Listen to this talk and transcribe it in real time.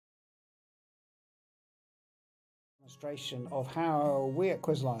demonstration of how we at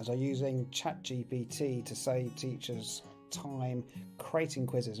Quizalize are using ChatGPT to save teachers time creating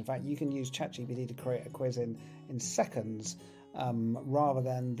quizzes. In fact, you can use ChatGPT to create a quiz in seconds rather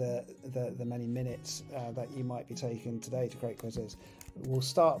than the many minutes that you might be taking today to create quizzes. We'll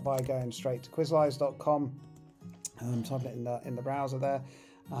start by going straight to quizalize.com, typing it in the browser there,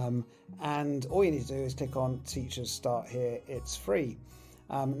 and all you need to do is click on Teachers Start Here. It's free.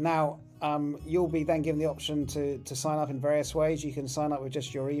 You'll be then given the option to sign up in various ways. You can sign up with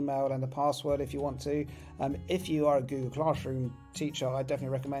just your email and a password if you want to. If you are a Google Classroom teacher, I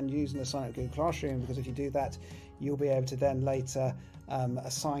definitely recommend using the sign up Google Classroom, because if you do that, you'll be able to then later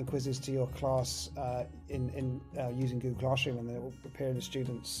assign quizzes to your class using Google Classroom, and it will appear in the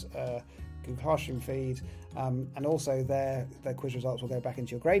students' Google Classroom feed, and also their quiz results will go back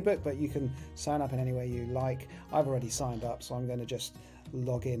into your gradebook, but you can sign up in any way you like. I've already signed up, so I'm going to just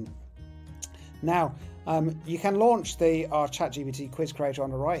log in. Now, you can launch our ChatGPT Quiz Creator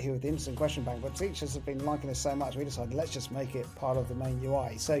on the right here with the instant question bank, but teachers have been liking this so much, we decided let's just make it part of the main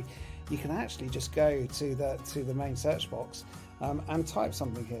UI. So you can actually just go to the main search box and type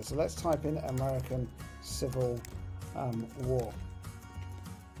something here. So let's type in American Civil War.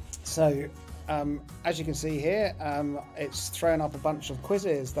 So as you can see here, it's thrown up a bunch of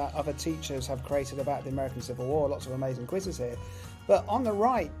quizzes that other teachers have created about the American Civil War. Lots of amazing quizzes here. But on the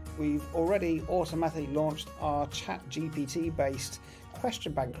right, we've already automatically launched our ChatGPT based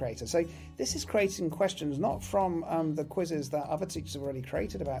question bank creator. So this is creating questions not from the quizzes that other teachers have already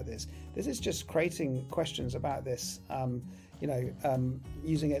created about this. This is just creating questions about this,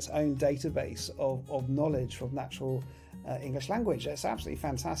 using its own database of knowledge from natural English language. It's absolutely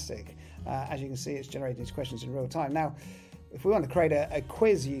fantastic. As you can see, it's generating these questions in real time. Now, if we want to create a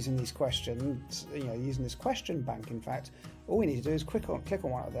quiz using these questions, using this question bank, in fact, all we need to do is click on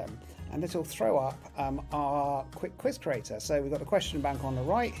one of them, and it'll throw up our quick quiz creator. So we've got the question bank on the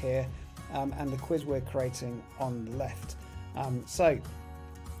right here, and the quiz we're creating on the left.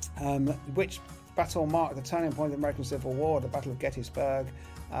 Which battle marked the turning point of the American Civil War? The Battle of Gettysburg.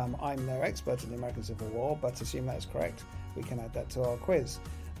 I'm no expert in the American Civil War, but assume that is correct, we can add that to our quiz.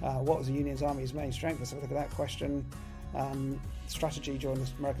 What was the Union's Army's main strength? Let's have a look at that question. Strategy during the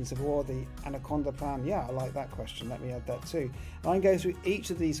American Civil War, the Anaconda Plan. Yeah, I like that question. Let me add that too. And I can go through each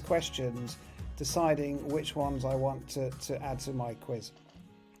of these questions, deciding which ones I want to add to my quiz.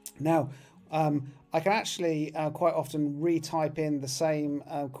 Now, I can actually quite often retype in the same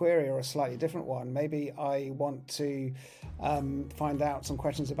query or a slightly different one. Maybe I want to find out some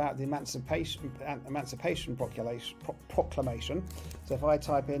questions about the Emancipation Proclamation. So if I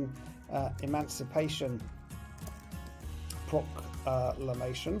type in Emancipation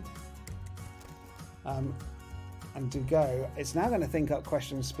Proclamation and do go, it's now going to think up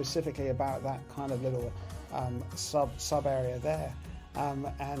questions specifically about that kind of little sub area there,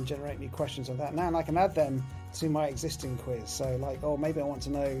 and generate me questions of that now, and I can add them to my existing quiz. So maybe I want to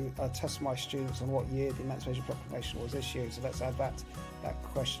know, test my students on what year the Emancipation Proclamation was issued, so let's add that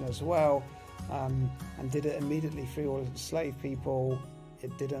question as well. And did it immediately free all enslaved people?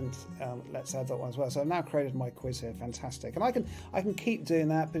 It didn't. Let's add that one as well. So I've now created my quiz here. Fantastic. And I can keep doing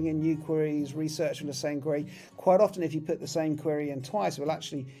that, putting in new queries, researching the same query. Quite often, if you put the same query in twice, it will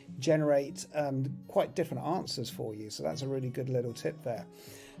actually generate quite different answers for you. So that's a really good little tip there.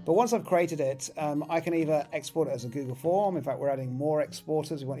 But once I've created it, I can either export it as a Google form. In fact, we're adding more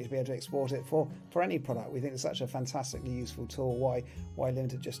exporters. We want you to be able to export it for any product. We think it's such a fantastically useful tool. Why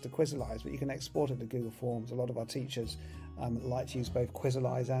limit it just to Quizalize? But you can export it to Google Forms. A lot of our teachers like to use both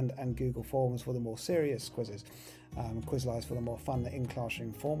Quizalize and Google Forms for the more serious quizzes. Quizalize for the more fun,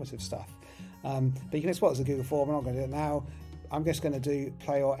 in-classroom formative stuff. But you can export it as a Google form. I'm not going to do it now. I'm just going to do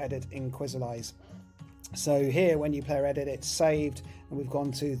play or edit in Quizalize. So here, when you play or edit, it's saved, and we've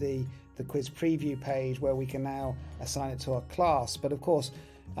gone to the quiz preview page where we can now assign it to our class. But of course,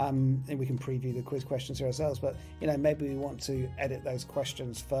 and we can preview the quiz questions here ourselves, but maybe we want to edit those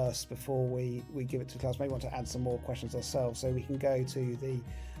questions first before we give it to class. Maybe we want to add some more questions ourselves, so we can go to the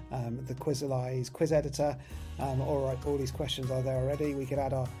Quizalize quiz editor. All these questions are there already. We could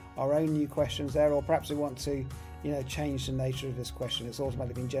add our own new questions there, or perhaps we want to change the nature of this question. It's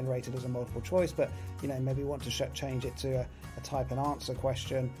automatically been generated as a multiple choice, but maybe we want to change it to a type and answer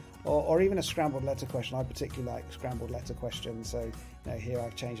question, or even a scrambled letter question. I particularly like scrambled letter questions, so here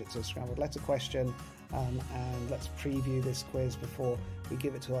I've changed it to a scrambled letter question, and let's preview this quiz before we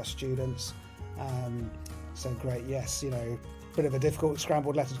give it to our students. So great, yes, bit of a difficult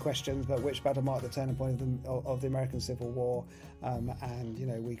scrambled letters questions, but which battle marked the turning point of the American Civil War, and you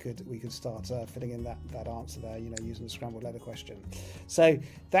know, we could start filling in that answer there, you know, using the scrambled letter question. So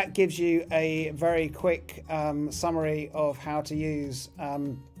that gives you a very quick summary of how to use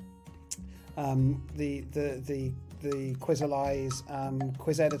the Quizalize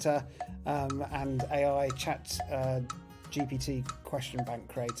quiz editor and AI ChatGPT question bank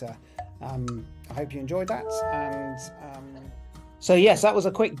creator. I hope you enjoyed that, and so yes, that was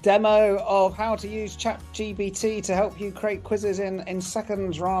a quick demo of how to use ChatGPT to help you create quizzes in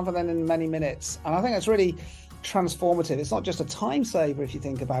seconds rather than in many minutes. And I think that's really transformative. It's not just a time saver if you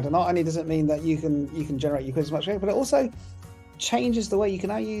think about it. Not only does it mean that you can generate your quizzes much quicker, but it also changes the way you can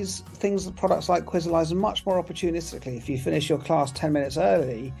now use products like Quizalize much more opportunistically. If you finish your class 10 minutes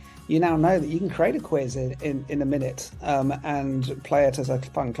early, you now know that you can create a quiz in a minute and play it as a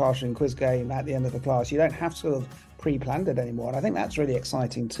fun classroom quiz game at the end of the class. You don't have to have pre-planned it anymore. And I think that's really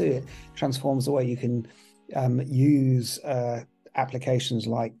exciting too. It transforms the way you can use applications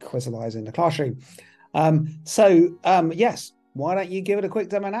like Quizalize in the classroom. Yes, why don't you give it a quick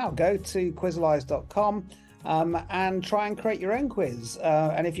demo now? Go to quizalize.com and try and create your own quiz.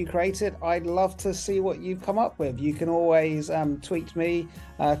 And if you create it, I'd love to see what you've come up with. You can always tweet me,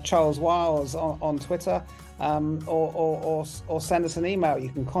 Charles Wiles, on Twitter, or send us an email. You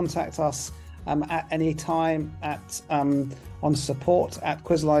can contact us at any time on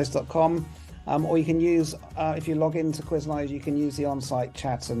support@quizalize.com, or you can use, if you log into Quizalize, you can use the on-site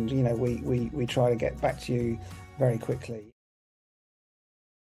chat, and you know, we try to get back to you very quickly.